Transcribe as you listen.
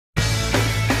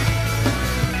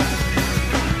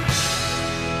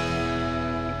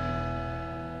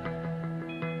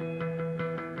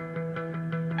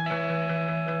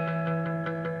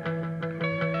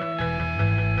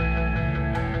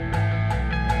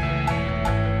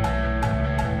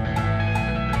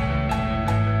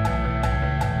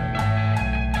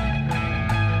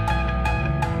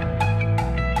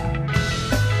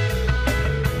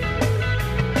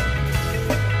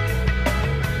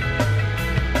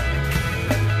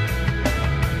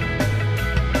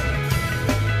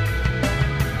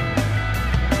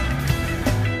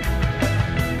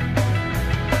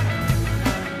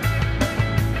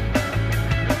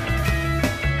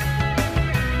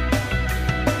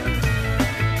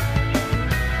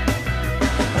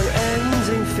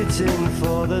waiting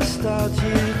for the start.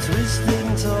 You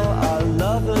twisting tore our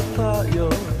love apart.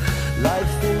 Your light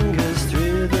fingers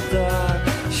through the dark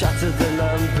shattered the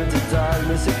lamp into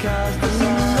darkness it cast us all.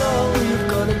 You know you've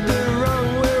got it the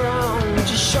wrong way round.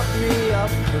 Just shut me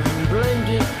up and blamed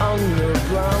it on the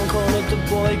ground. Cornered the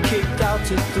boy, kicked out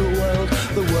of the world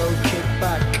kicked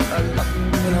back a lot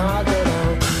harder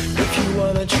now. If you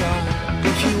wanna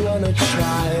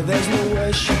try, there's no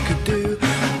worse you could do.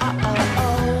 I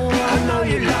know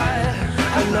you lie,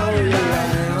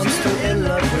 I'm still in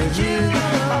love with you.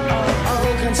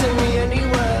 Can't take me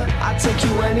anywhere, I'll take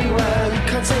you anywhere. You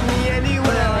can't take me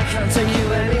anywhere, I can't take you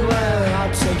anywhere.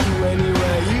 I'll take you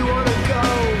anywhere you wanna go.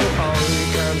 Oh, you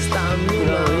can't stand me,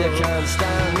 no, you can't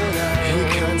stand me now. You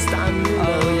can't stand me,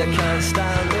 no, you can't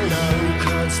stand me now. You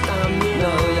can't stand me,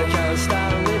 no, you can't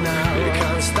stand me now. You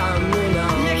can't stand me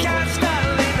now. You can't stand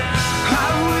me now.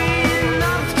 Are we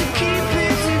enough to keep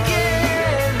it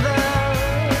together?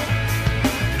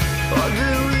 Or do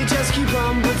we just keep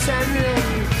on pretending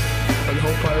and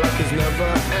hope our luck is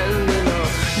never ending? Or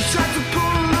you tried to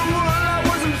pull the wool, I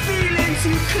wasn't feeling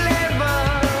too clever.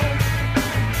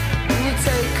 And you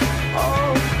take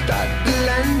all that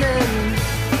blending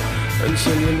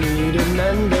until you need an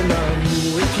ending.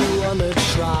 If you wanna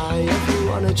try,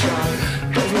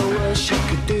 there's no worse you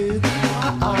could do.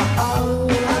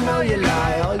 I know you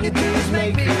lie, all you do is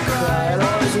make me cry. And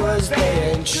all those words,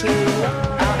 they ain't true.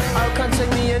 Can't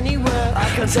take me anywhere, I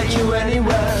can't take you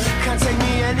anywhere. Can't take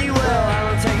me anywhere, I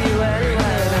won't take you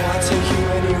anywhere. I'll take you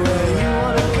anywhere you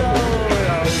wanna go.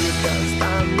 Oh, you can't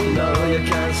stand me, no, you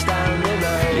can't stand me.